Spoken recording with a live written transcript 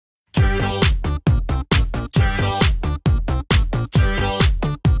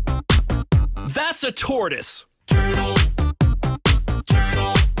That's a tortoise. Turtle,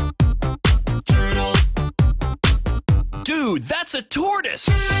 turtle, turtle. Dude, that's a tortoise.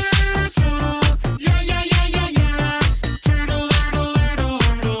 Turtle, yeah, yeah, yeah, yeah, yeah. Turtle, turtle, turtle,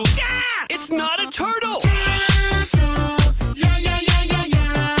 turtle. Yeah! It's not a turtle. Turtle, yeah, yeah, yeah, yeah,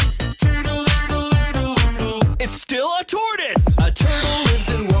 yeah. Turtle, turtle, turtle, turtle. It's still a tortoise. A turtle lives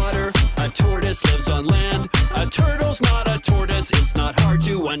in water. A tortoise lives on land. A turtle's not a tortoise. It's not hard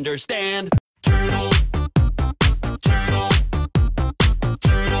to understand. Turtle, turtle,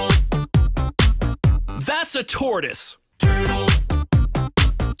 turtle. That's a tortoise. Turtle,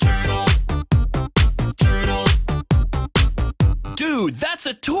 turtle, turtle. Dude, that's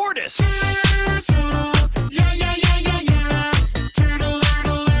a tortoise. Turtle, yeah, yeah, yeah, yeah, yeah. Turtle,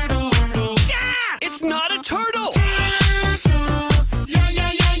 turtle, turtle, turtle. Yeah! It's not a turtle. Turtle, yeah,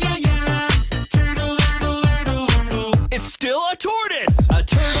 yeah, yeah, yeah, yeah. Turtle, turtle, turtle, turtle. It's still a tortoise. A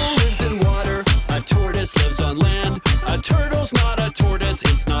turtle lives in water. A tortoise lives on land. A turtle's not a tortoise.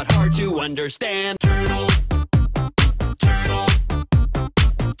 It's not hard to understand. Turtle, turtle,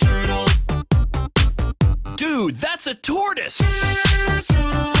 turtle. Dude, that's a tortoise.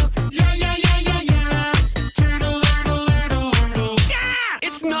 Turtle, yeah, yeah, yeah, yeah, yeah. Turtle, turtle, turtle, turtle. Yeah!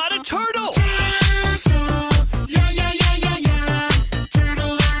 It's not a turtle. Turtle, yeah, yeah, yeah, yeah, yeah.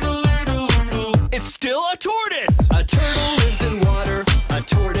 Turtle, turtle, turtle, turtle. It's still a tortoise. A turtle lives in water. A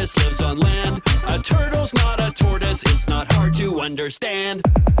tortoise lives on land. A turtle's not a tortoise. It's not hard to understand.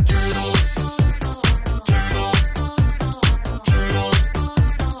 Turtle, turtle, turtle.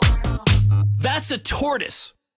 That's a tortoise.